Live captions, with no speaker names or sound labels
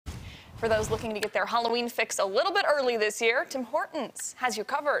For those looking to get their Halloween fix a little bit early this year, Tim Hortons has you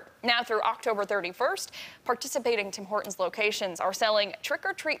covered. Now through October 31st, participating Tim Hortons locations are selling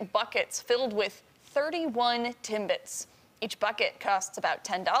trick-or-treat buckets filled with 31 Timbits. Each bucket costs about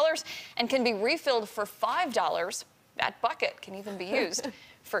 $10 and can be refilled for $5. That bucket can even be used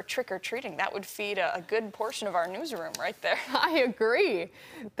for trick-or-treating. That would feed a good portion of our newsroom right there. I agree.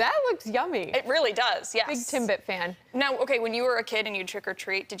 That looks yummy. It really does, yes. Big Timbit fan. Now, okay, when you were a kid and you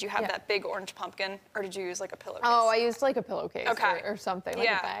trick-or-treat, did you have that big orange pumpkin, or did you use like a pillowcase? Oh, I used like a pillowcase or something, like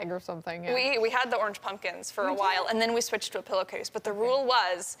a bag or something. Yeah. We had the orange pumpkins for a while, and then we switched to a pillowcase. But the rule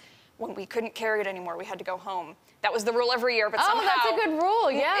was, when we couldn't carry it anymore, we had to go home. That was the rule every year, but somehow... Oh, that's a good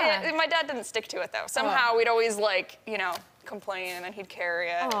rule, yeah. My dad didn't stick to it, though. Somehow we'd always, like, you know, complain, and then he'd carry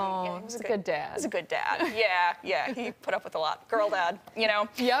it. Oh, yeah, he was a good dad. He was a good dad. Yeah, he put up with a lot. Girl dad, you know?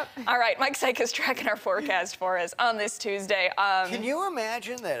 Yep. All right, Mike Syke is tracking our forecast for us on this Tuesday. Can you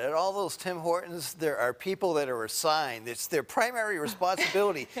imagine that at all those Tim Hortons, there are people that are assigned, it's their primary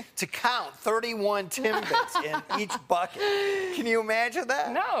responsibility to count 31 Timbits in each bucket. Can you imagine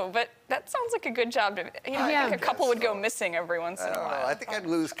that? No, but that sounds like a good job. You know, I think a couple would go missing every once in a while. I think I'd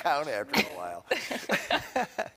lose count after a while.